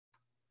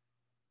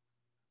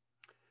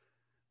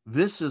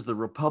This is the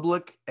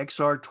Republic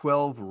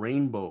XR-12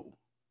 Rainbow.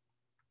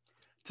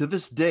 To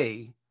this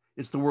day,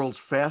 it's the world's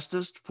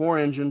fastest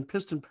four-engine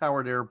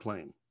piston-powered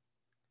airplane,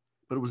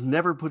 but it was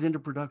never put into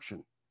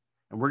production.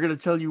 And we're going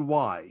to tell you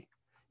why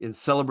in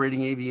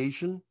Celebrating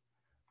Aviation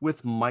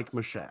with Mike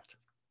Mashat.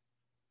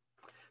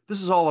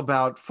 This is all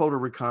about photo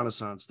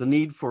reconnaissance, the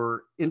need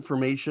for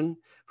information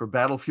for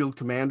battlefield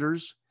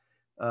commanders,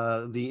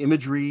 the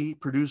imagery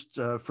produced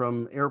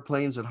from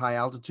airplanes at high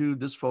altitude.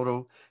 This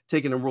photo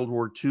taken in World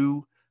War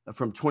II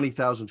from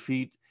 20,000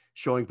 feet,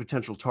 showing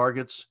potential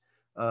targets.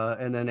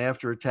 And then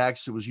after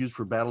attacks, it was used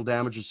for battle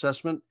damage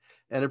assessment,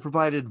 and it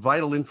provided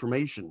vital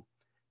information.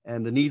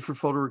 And the need for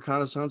photo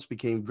reconnaissance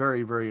became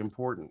very, very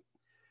important.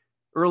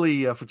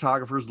 Early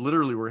photographers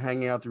literally were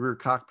hanging out the rear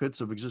cockpits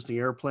of existing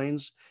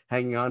airplanes,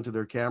 hanging on to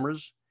their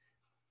cameras.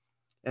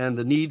 And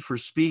the need for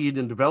speed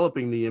in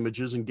developing the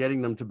images and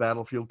getting them to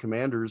battlefield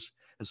commanders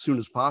as soon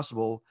as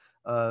possible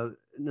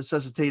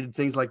necessitated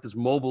things like this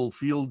mobile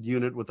field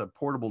unit with a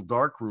portable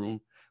darkroom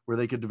where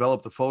they could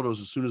develop the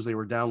photos as soon as they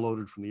were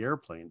downloaded from the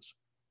airplanes.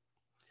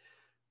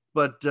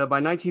 But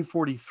by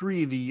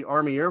 1943, the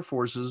Army Air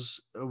Forces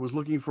was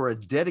looking for a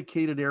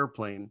dedicated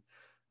airplane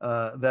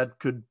that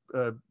could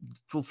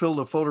fulfill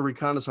the photo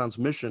reconnaissance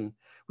mission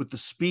with the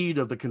speed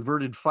of the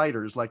converted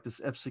fighters like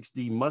this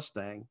F-6D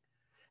Mustang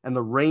and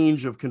the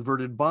range of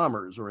converted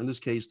bombers, or in this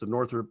case, the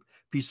Northrop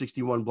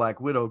P-61 Black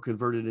Widow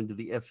converted into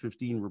the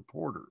F-15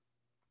 Reporter.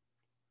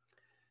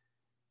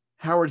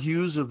 Howard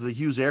Hughes of the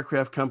Hughes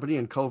Aircraft Company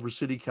in Culver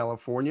City,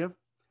 California,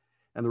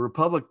 and the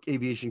Republic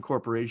Aviation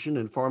Corporation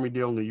in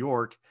Farmingdale, New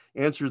York,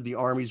 answered the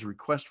Army's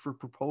request for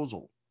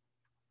proposal.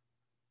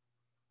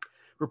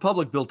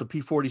 Republic built the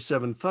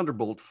P-47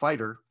 Thunderbolt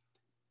fighter,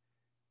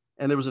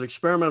 and there was an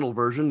experimental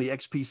version, the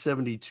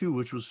XP-72,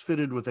 which was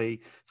fitted with a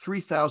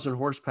 3,000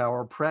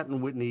 horsepower Pratt &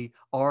 Whitney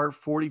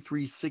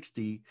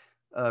R4360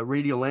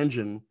 radial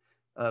engine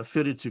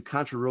fitted to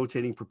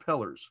contra-rotating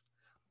propellers.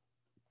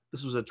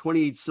 This was a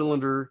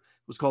 28-cylinder,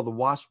 it was called the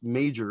Wasp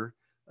Major,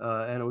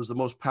 and it was the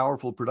most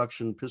powerful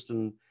production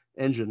piston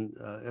engine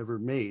ever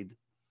made.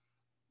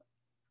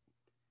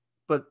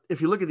 But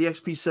if you look at the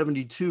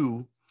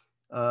XP-72,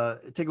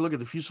 take a look at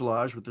the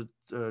fuselage with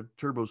the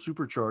turbo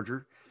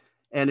supercharger.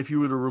 And if you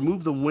were to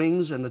remove the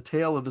wings and the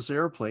tail of this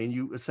airplane,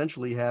 you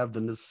essentially have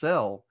the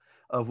nacelle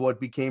of what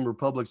became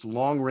Republic's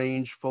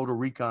long-range photo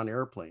recon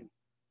airplane.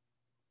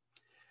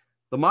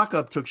 The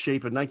mock-up took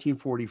shape in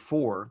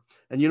 1944,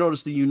 and you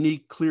notice the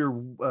unique clear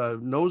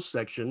nose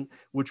section,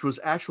 which was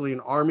actually an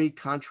Army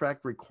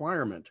contract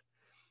requirement.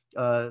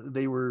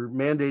 They were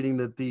mandating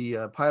that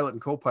the pilot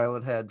and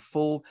co-pilot had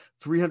full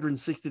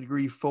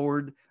 360-degree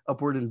forward,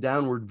 upward, and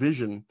downward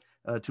vision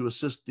to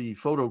assist the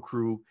photo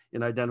crew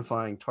in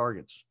identifying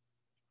targets.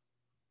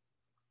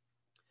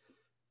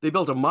 They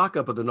built a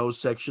mock-up of the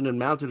nose section and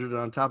mounted it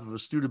on top of a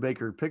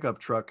Studebaker pickup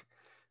truck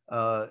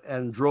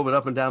and drove it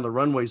up and down the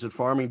runways at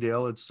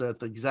Farmingdale. It's at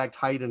the exact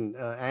height and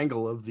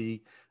angle of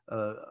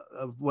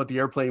what the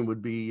airplane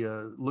would be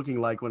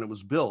looking like when it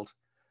was built.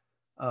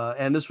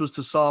 And this was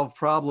to solve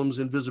problems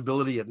in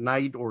visibility at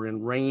night or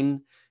in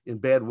rain, in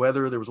bad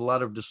weather. There was a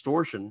lot of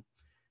distortion.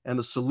 And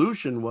the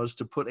solution was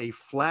to put a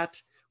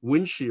flat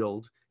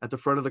windshield at the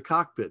front of the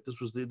cockpit.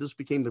 This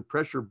became the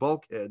pressure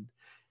bulkhead,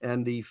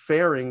 and the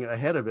fairing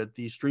ahead of it,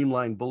 the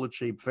streamlined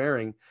bullet-shaped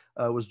fairing,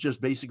 was just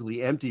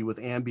basically empty with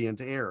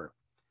ambient air.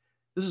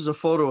 This is a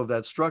photo of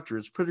that structure.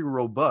 It's pretty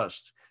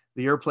robust.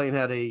 The airplane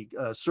had a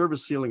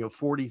service ceiling of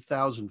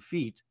 40,000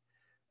 feet,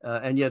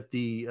 and yet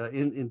the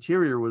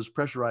interior was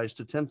pressurized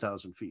to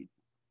 10,000 feet.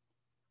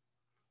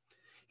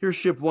 Here's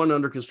Ship 1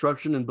 under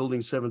construction in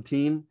Building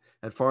 17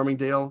 at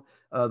Farmingdale.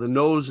 The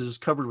nose is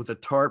covered with a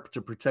tarp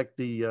to protect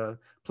the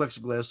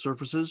plexiglass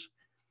surfaces,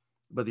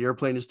 but the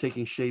airplane is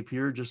taking shape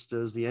here just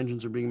as the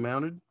engines are being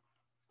mounted.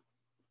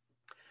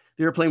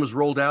 The airplane was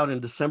rolled out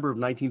in December of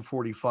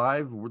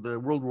 1945. The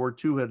World War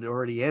II had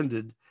already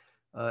ended,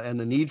 and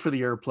the need for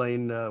the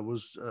airplane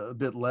was a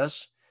bit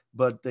less,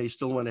 but they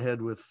still went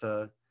ahead with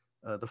the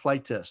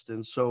flight test.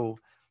 And so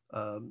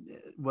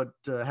what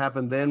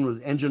happened then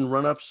was engine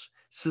run-ups,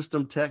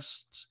 system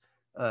tests,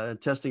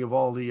 testing of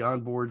all the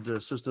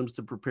onboard systems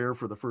to prepare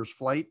for the first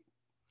flight.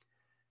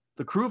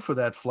 The crew for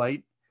that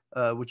flight,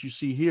 which you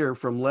see here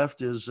from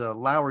left, is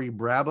Lowry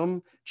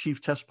Brabham,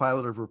 Chief Test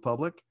Pilot of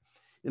Republic.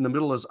 In the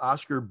middle is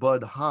Oscar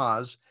Bud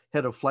Haas,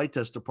 Head of Flight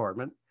Test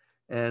Department.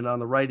 And on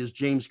the right is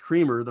James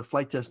Creamer, the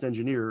flight test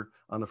engineer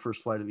on the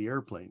first flight of the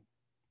airplane.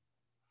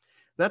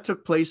 That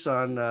took place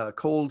on a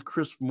cold,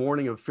 crisp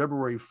morning of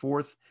February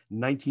 4th,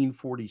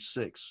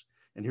 1946.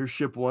 And here's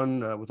Ship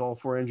 1 with all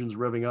four engines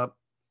revving up.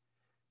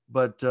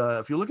 But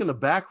if you look in the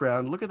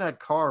background, look at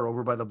that car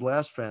over by the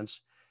blast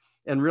fence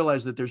and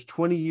realize that there's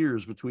 20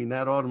 years between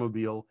that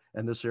automobile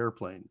and this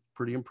airplane.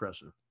 Pretty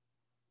impressive.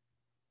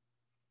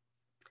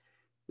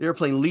 The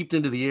airplane leaped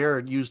into the air.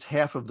 It used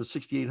half of the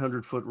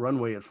 6,800-foot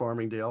runway at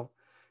Farmingdale.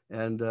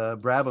 And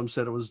Brabham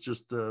said it was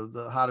just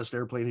the hottest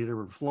airplane he'd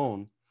ever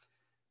flown.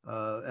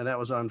 And that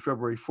was on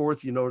February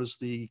 4th. You notice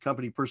the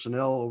company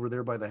personnel over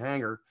there by the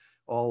hangar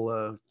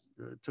all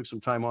took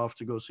some time off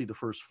to go see the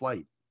first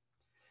flight.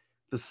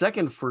 The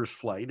second first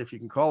flight, if you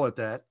can call it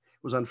that,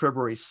 was on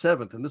February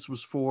 7th, and this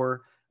was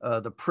for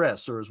the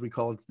press, or as we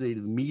call it today,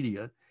 the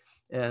media.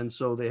 And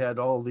so they had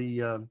all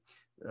the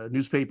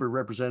newspaper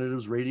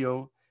representatives,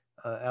 radio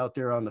out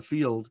there on the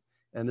field,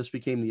 and this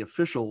became the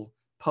official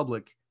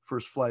public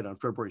first flight on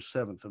February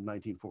 7th of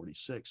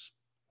 1946.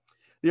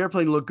 The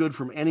airplane looked good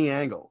from any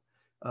angle.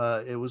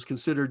 It was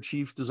considered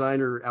chief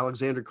designer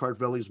Alexander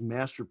Cartvelli's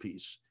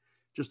masterpiece.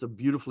 Just a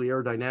beautifully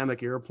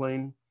aerodynamic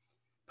airplane,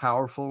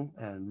 powerful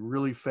and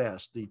really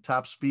fast. The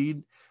top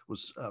speed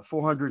was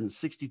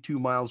 462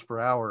 miles per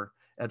hour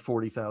at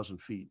 40,000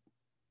 feet.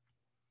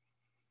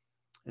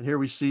 And here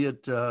we see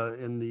it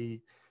in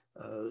the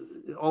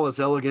all its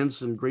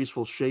elegance and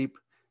graceful shape.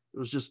 It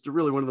was just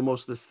really one of the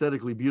most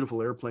aesthetically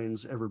beautiful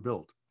airplanes ever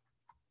built.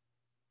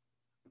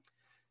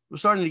 We're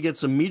starting to get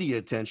some media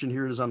attention.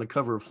 Here it is on the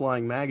cover of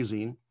Flying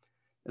Magazine.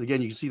 And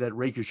again, you can see that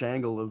rakish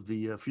angle of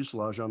the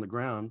fuselage on the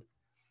ground.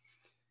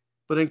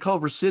 But in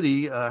Culver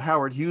City,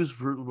 Howard Hughes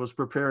was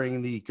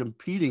preparing the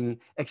competing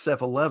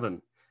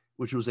XF-11,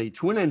 which was a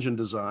twin-engine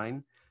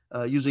design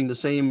using the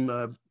same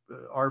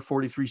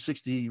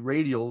R4360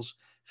 radials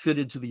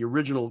fitted to the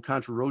original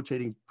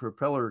contra-rotating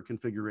propeller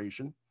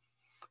configuration.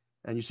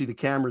 And you see the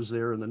cameras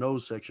there in the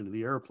nose section of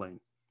the airplane.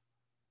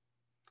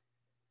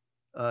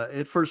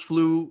 It first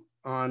flew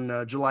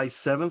on July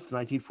 7th,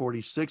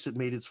 1946. It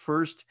made its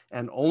first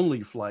and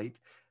only flight.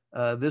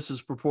 This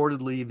is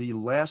purportedly the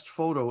last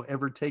photo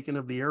ever taken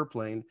of the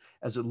airplane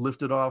as it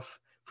lifted off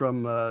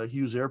from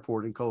Hughes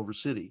Airport in Culver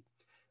City.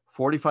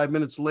 45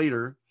 minutes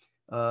later,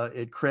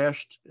 it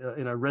crashed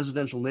in a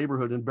residential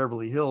neighborhood in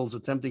Beverly Hills,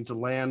 attempting to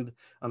land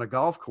on a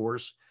golf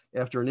course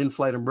after an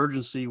in-flight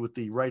emergency with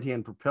the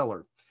right-hand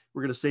propeller.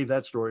 We're going to save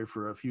that story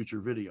for a future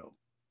video.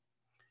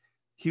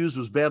 Hughes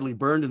was badly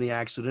burned in the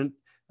accident,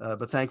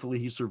 but thankfully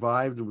he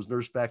survived and was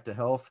nursed back to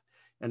health.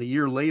 And a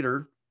year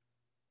later,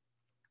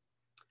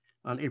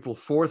 on April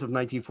 4th of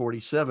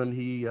 1947,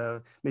 he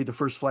made the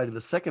first flight of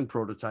the second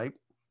prototype.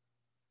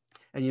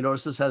 And you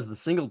notice this has the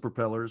single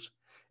propellers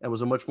and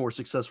was a much more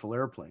successful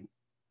airplane.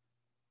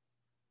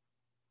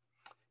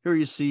 Here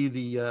you see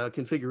the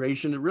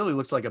configuration. It really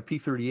looks like a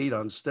P-38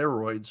 on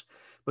steroids,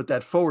 but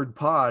that forward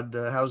pod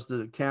housed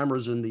the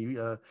cameras in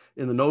the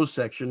nose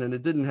section, and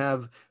it didn't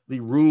have the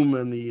room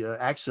and the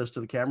access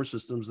to the camera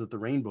systems that the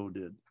Rainbow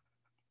did.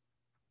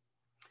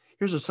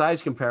 Here's a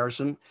size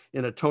comparison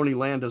in a Tony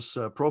Landis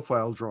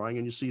profile drawing,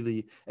 and you see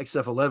the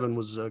XF-11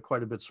 was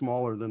quite a bit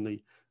smaller than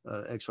the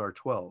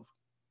XR-12.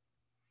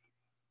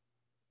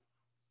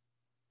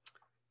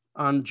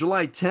 On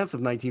July 10th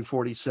of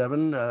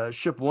 1947,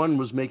 Ship 1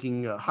 was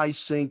making high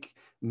sink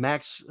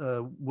max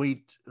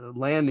weight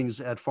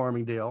landings at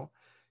Farmingdale.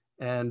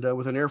 And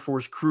with an Air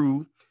Force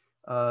crew,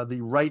 the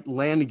right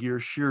landing gear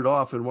sheared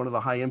off in one of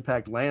the high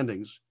impact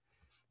landings.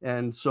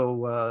 And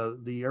so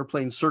the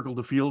airplane circled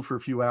the field for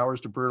a few hours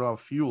to burn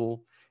off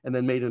fuel and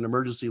then made an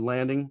emergency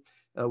landing,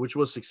 which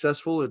was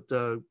successful. It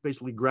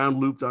basically ground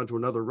looped onto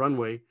another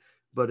runway,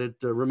 but it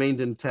remained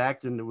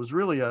intact. And it was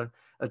really a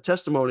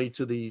testimony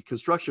to the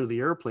construction of the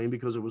airplane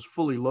because it was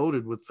fully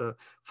loaded with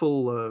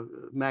full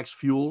max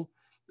fuel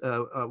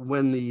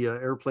when the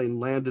airplane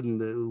landed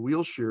and the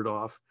wheels sheared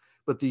off,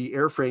 but the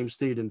airframe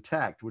stayed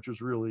intact, which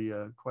was really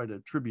quite a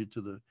tribute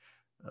to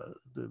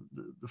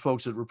the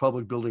folks at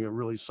Republic building a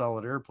really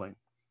solid airplane.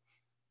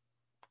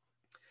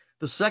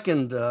 The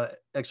second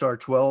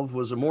XR-12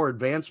 was a more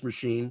advanced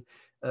machine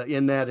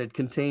in that it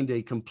contained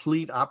a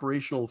complete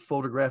operational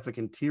photographic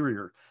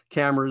interior,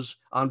 cameras,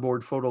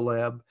 onboard photo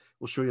lab.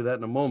 We'll show you that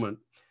in a moment.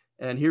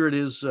 And here it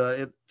is.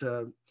 It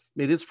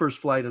made its first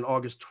flight on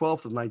August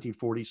 12th of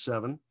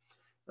 1947.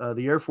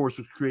 The Air Force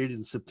was created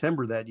in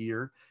September that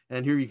year.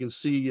 And here you can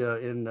see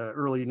in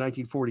early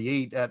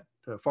 1948 at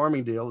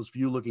Farmingdale, this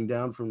view looking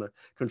down from the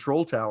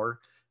control tower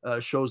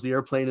shows the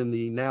airplane in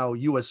the now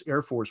U.S.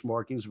 Air Force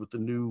markings with the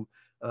new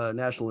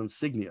national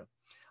insignia.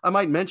 I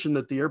might mention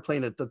that the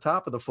airplane at the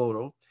top of the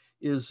photo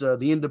is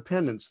the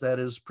Independence. That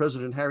is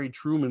President Harry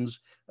Truman's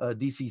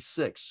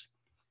DC-6,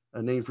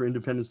 named for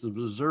Independence of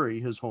Missouri,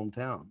 his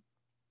hometown.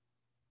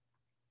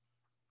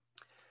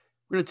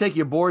 We're going to take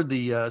you aboard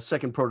the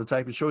second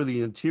prototype and show you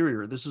the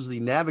interior. This is the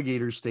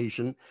navigator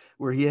station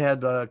where he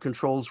had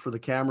controls for the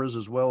cameras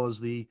as well as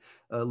the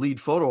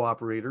lead photo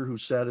operator who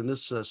sat in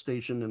this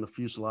station in the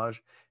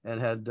fuselage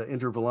and had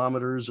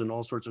intervalometers and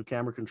all sorts of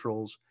camera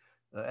controls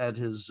at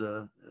his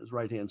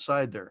right-hand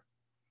side there.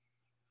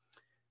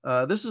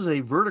 This is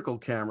a vertical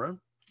camera.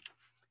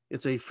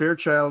 It's a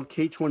Fairchild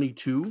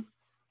K22,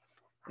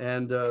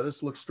 and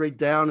this looks straight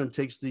down and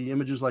takes the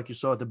images like you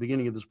saw at the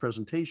beginning of this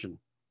presentation.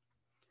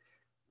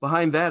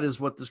 Behind that is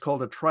what is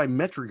called a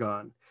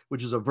trimetragon,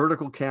 which is a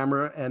vertical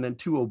camera and then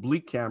two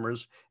oblique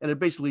cameras, and it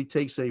basically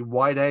takes a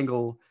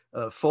wide-angle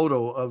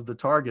photo of the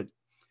target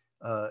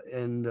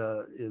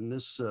in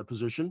this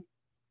position.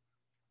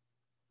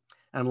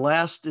 And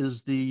last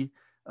is the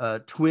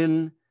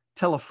twin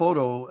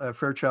telephoto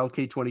Fairchild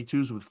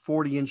K22s with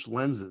 40-inch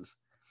lenses.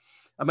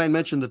 I might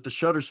mention that the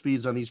shutter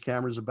speeds on these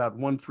cameras are about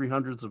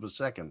 1/300th of a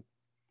second.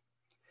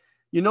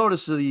 You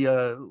notice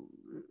the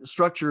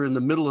structure in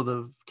the middle of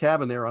the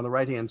cabin there on the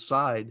right-hand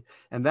side,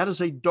 and that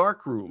is a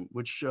dark room,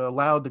 which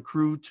allowed the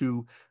crew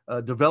to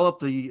develop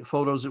the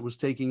photos it was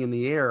taking in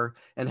the air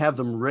and have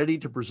them ready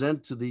to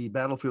present to the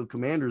battlefield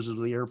commanders as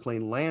the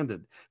airplane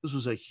landed. This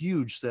was a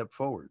huge step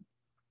forward.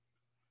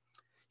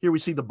 Here we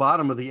see the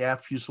bottom of the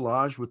aft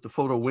fuselage with the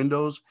photo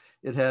windows.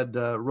 It had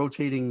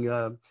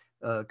rotating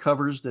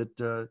covers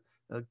that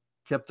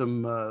kept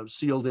them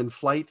sealed in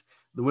flight.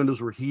 The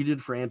windows were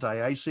heated for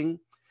anti-icing.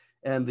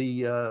 And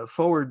the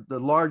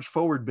large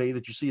forward bay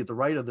that you see at the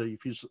right of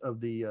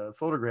the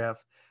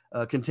photograph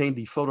contained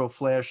the photo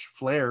flash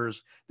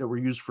flares that were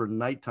used for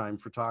nighttime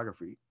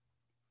photography.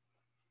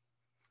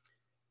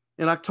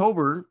 In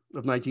October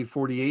of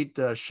 1948,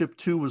 Ship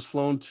 2 was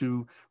flown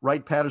to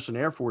Wright-Patterson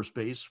Air Force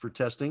Base for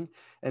testing.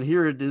 And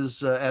here it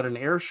is at an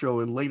air show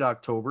in late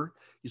October.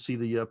 You see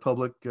the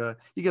public,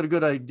 you get a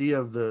good idea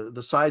of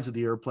the size of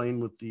the airplane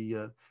with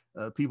the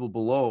people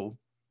below.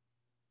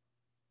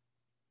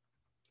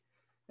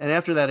 And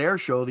after that air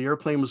show, the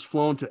airplane was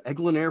flown to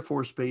Eglin Air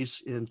Force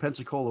Base in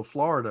Pensacola,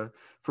 Florida,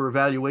 for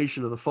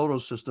evaluation of the photo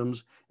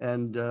systems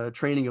and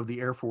training of the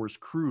Air Force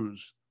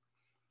crews.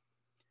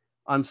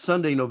 On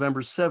Sunday,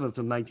 November 7th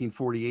of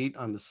 1948,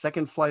 on the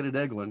second flight at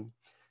Eglin,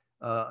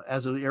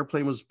 as the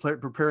airplane was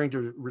preparing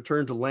to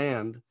return to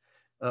land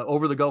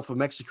over the Gulf of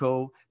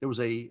Mexico, there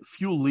was a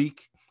fuel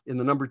leak in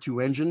the number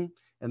 2 engine,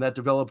 and that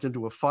developed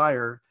into a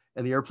fire,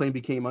 and the airplane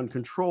became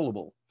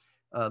uncontrollable.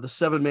 The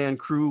 7-man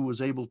crew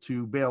was able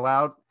to bail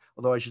out,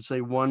 although I should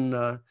say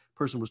one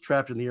person was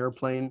trapped in the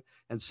airplane,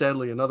 and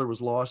sadly another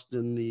was lost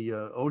in the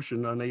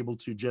ocean, unable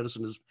to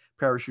jettison his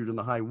parachute in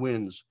the high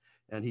winds,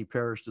 and he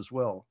perished as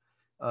well.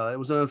 It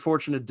was an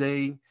unfortunate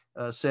day,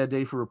 sad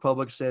day for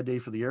Republic, sad day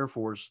for the Air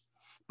Force,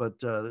 but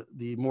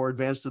the more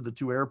advanced of the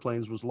 2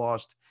 airplanes was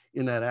lost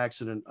in that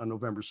accident on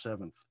November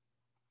 7th.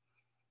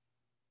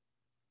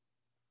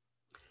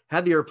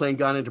 Had the airplane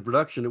gone into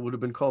production, it would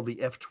have been called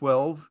the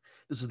F-12.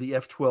 This is the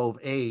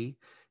F-12A.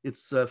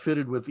 It's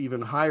fitted with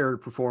even higher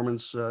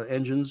performance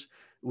engines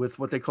with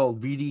what they call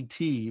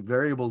VDT,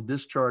 variable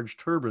discharge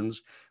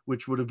turbines,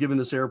 which would have given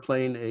this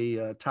airplane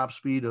a top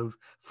speed of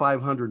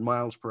 500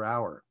 miles per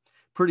hour.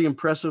 Pretty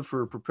impressive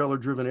for a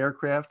propeller-driven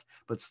aircraft,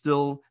 but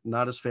still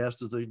not as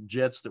fast as the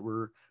jets that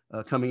were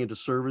coming into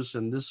service.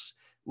 And this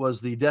was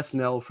the death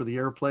knell for the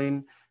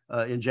airplane.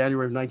 In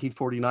January of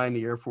 1949,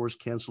 the Air Force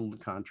canceled the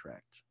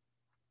contract.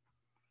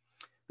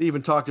 They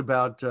even talked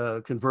about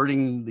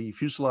converting the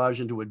fuselage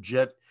into a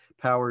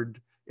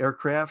jet-powered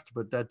aircraft,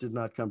 but that did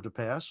not come to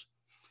pass.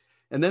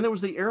 And then there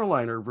was the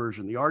airliner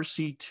version, the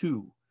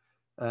RC-2,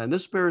 and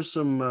this bears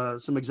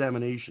some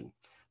examination.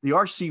 The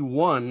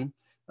RC-1,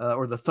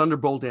 or the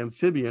Thunderbolt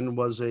amphibian,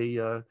 was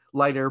a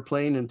light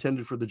airplane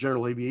intended for the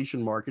general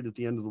aviation market at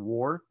the end of the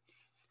war.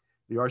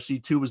 The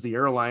RC-2 was the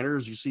airliner,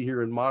 as you see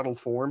here in model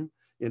form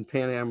in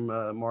Pan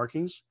Am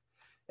markings.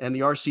 And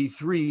the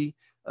RC-3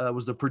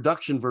 was the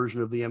production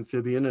version of the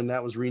amphibian, and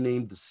that was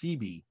renamed the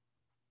CB.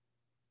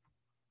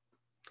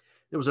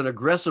 There was an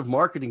aggressive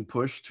marketing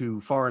push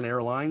to foreign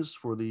airlines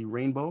for the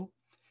Rainbow.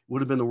 It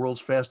would have been the world's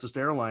fastest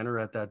airliner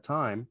at that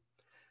time.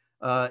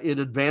 It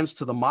advanced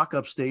to the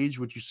mock-up stage,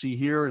 which you see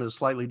here in a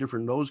slightly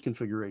different nose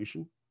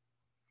configuration.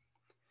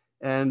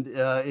 And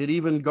it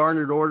even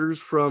garnered orders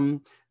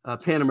from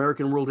Pan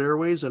American World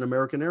Airways and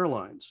American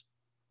Airlines.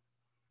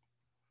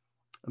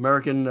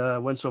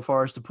 American went so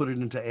far as to put it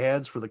into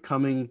ads for the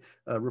coming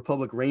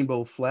Republic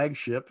Rainbow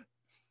flagship.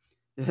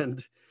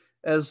 And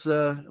as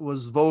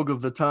was vogue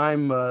of the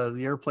time,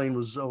 the airplane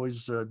was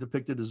always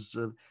depicted as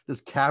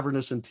this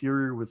cavernous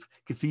interior with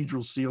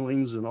cathedral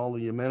ceilings and all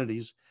the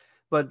amenities.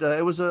 But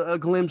it was a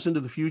glimpse into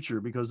the future,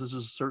 because this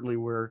is certainly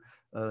where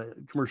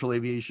commercial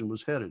aviation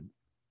was headed.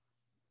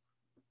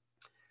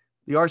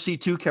 The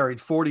RC-2 carried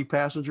 40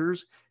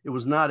 passengers. It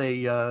was not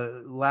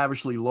a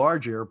lavishly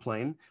large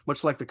airplane,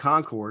 much like the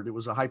Concorde. It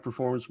was a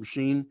high-performance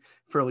machine,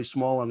 fairly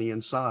small on the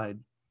inside.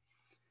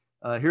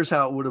 Here's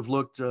how it would have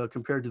looked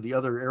compared to the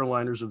other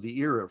airliners of the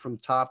era. From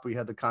the top, we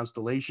had the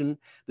Constellation,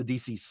 the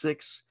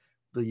DC-6,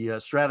 the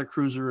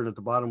Stratocruiser, and at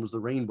the bottom was the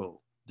Rainbow,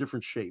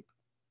 different shape.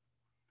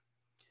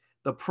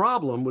 The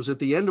problem was at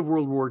the end of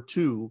World War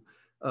II,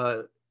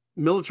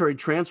 military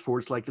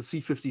transports like the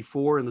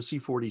C-54 and the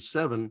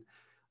C-47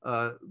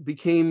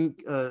 became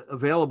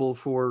available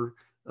for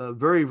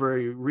very,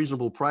 very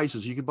reasonable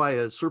prices. You could buy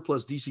a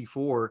surplus DC-4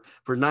 for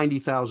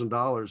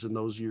 $90,000 in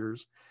those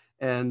years.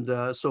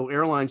 And so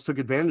airlines took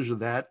advantage of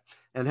that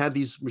and had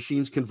these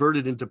machines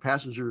converted into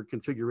passenger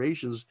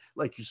configurations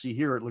like you see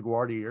here at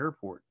LaGuardia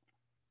Airport.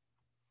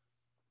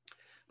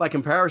 By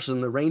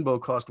comparison, the Rainbow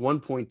cost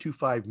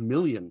 $1.25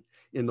 million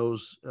in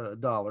those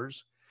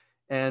dollars.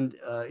 And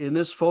in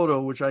this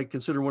photo, which I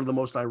consider one of the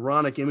most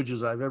ironic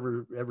images I've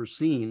ever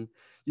seen,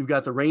 you've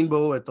got the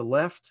Rainbow at the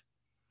left,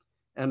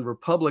 and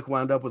Republic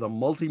wound up with a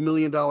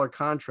multi-million-dollar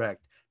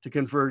contract to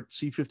convert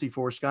C-54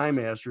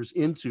 Skymasters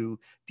into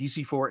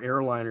DC-4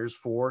 airliners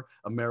for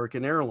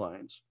American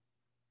Airlines.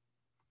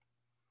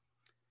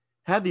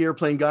 Had the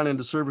airplane gone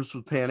into service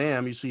with Pan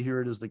Am, you see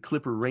here it is the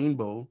Clipper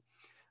Rainbow,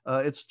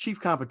 its chief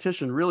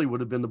competition really would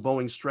have been the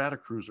Boeing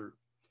Stratocruiser.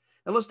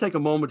 And let's take a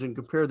moment and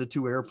compare the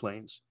two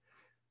airplanes.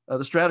 The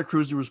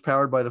Stratocruiser was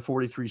powered by the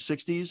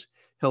 4360s,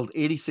 held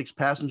 86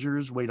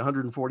 passengers, weighed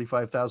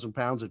 145,000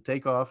 pounds at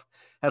takeoff,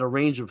 had a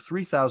range of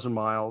 3,000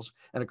 miles,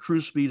 and a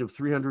cruise speed of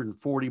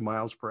 340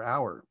 miles per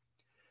hour.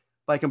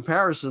 By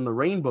comparison, the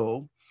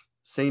Rainbow,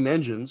 same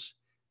engines,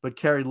 but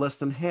carried less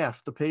than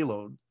half the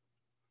payload.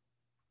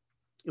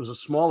 It was a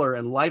smaller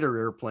and lighter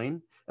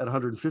airplane at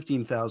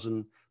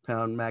 115,000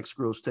 pound max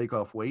gross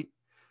takeoff weight,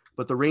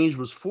 but the range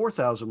was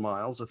 4,000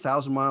 miles,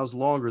 1,000 miles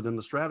longer than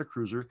the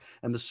Stratocruiser,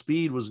 and the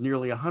speed was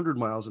nearly 100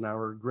 miles an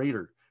hour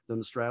greater than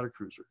the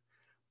Stratocruiser.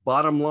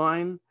 Bottom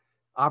line,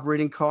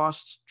 operating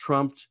costs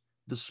trumped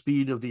the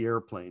speed of the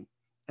airplane,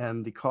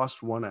 and the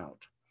costs won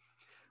out.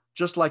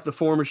 Just like the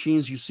four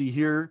machines you see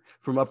here,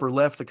 from upper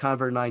left, the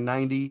Convair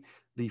 990,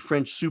 the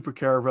French Super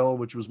Caravelle,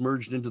 which was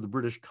merged into the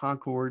British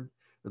Concorde,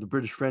 or the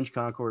British-French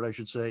Concorde, I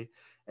should say,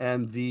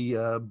 and the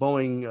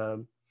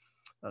Boeing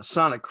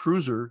Sonic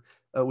Cruiser,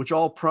 which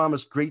all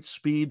promised great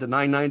speed. The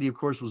 990, of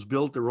course, was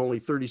built. There were only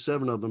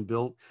 37 of them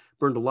built,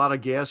 burned a lot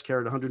of gas,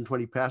 carried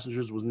 120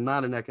 passengers, was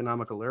not an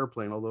economical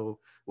airplane, although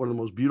one of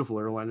the most beautiful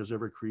airliners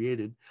ever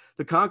created.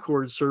 The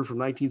Concorde served from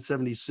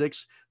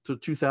 1976 to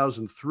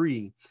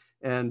 2003.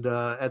 And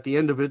at the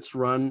end of its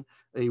run,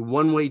 a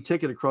one-way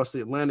ticket across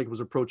the Atlantic was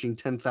approaching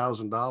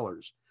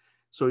 $10,000.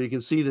 So you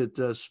can see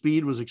that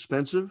speed was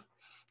expensive.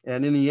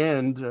 And in the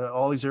end,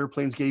 all these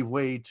airplanes gave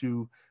way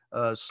to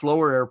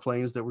slower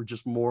airplanes that were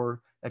just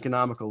more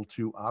economical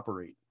to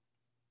operate.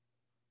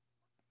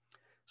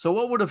 So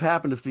what would have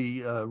happened if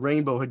the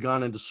Rainbow had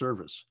gone into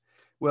service?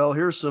 Well,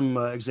 here's some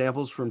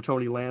examples from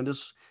Tony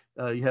Landis.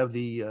 You have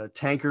the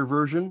tanker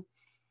version.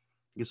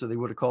 I guess they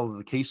would have called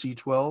it the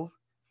KC-12.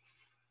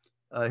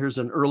 Here's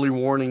an early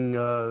warning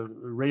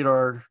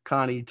radar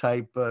Connie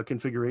type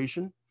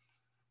configuration.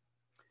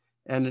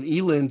 And an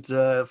ELINT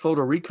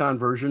photo recon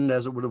version,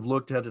 as it would have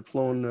looked had it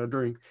flown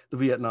during the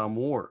Vietnam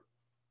War.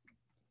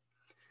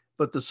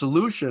 But the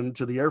solution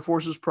to the Air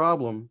Force's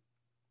problem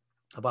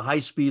of a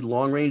high-speed,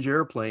 long-range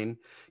airplane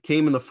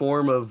came in the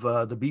form of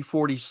the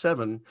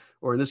B-47,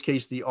 or in this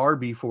case, the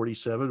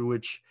RB-47,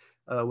 which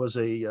was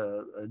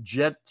a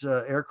jet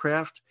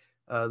aircraft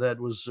that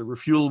was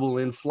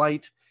refuelable in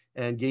flight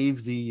and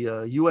gave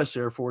the U.S.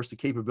 Air Force the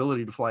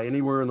capability to fly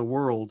anywhere in the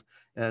world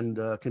and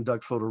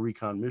conduct photo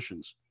recon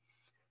missions.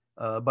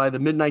 By the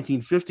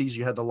mid-1950s,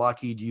 you had the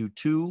Lockheed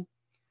U-2.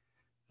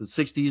 The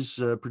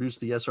 60s produced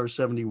the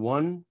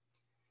SR-71,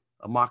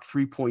 a Mach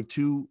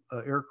 3.2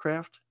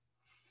 aircraft.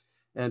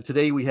 And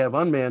today we have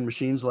unmanned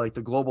machines like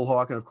the Global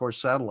Hawk and, of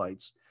course,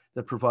 satellites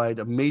that provide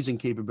amazing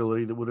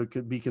capability that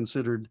would be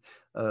considered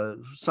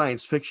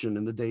science fiction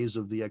in the days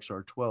of the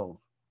XR-12.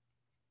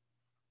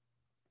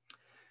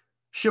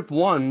 Ship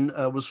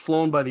 1 was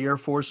flown by the Air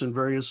Force in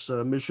various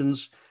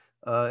missions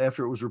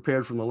after it was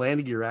repaired from the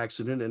landing gear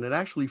accident, and it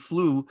actually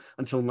flew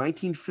until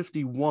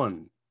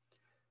 1951.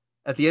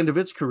 At the end of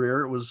its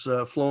career, it was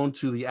flown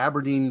to the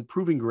Aberdeen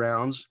Proving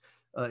Grounds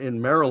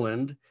in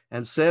Maryland,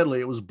 and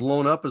sadly, it was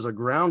blown up as a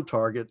ground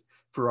target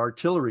for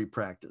artillery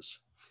practice.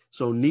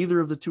 So neither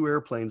of the two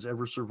airplanes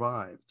ever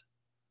survived.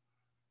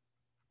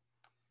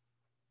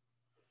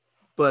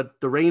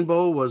 But the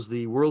Rainbow was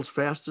the world's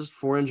fastest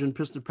four-engine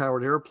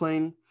piston-powered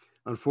airplane.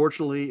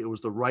 Unfortunately, it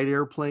was the right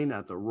airplane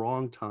at the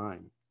wrong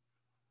time.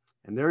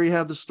 And there you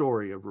have the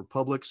story of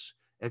Republic's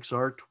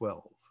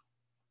XR-12.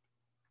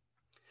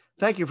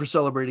 Thank you for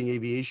celebrating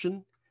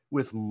aviation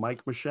with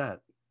Mike Machat.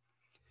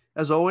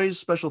 As always,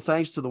 special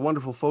thanks to the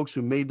wonderful folks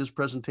who made this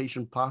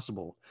presentation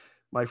possible.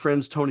 My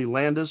friends Tony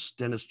Landis,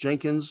 Dennis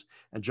Jenkins,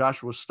 and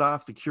Joshua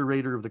Stoff, the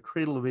curator of the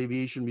Cradle of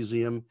Aviation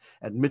Museum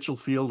at Mitchell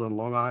Field on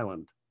Long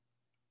Island.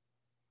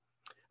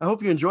 I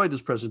hope you enjoyed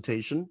this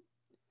presentation,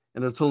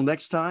 and until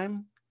next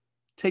time,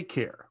 take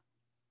care.